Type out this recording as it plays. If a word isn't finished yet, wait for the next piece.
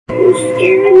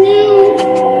scared now.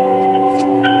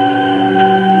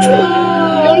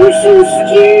 Oh, I'm so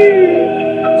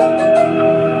scared.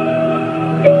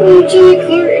 Oh, Jack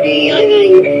Hardy,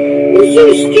 I'm so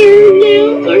scared now,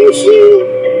 aren't you?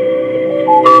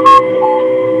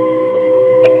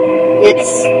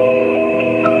 Let's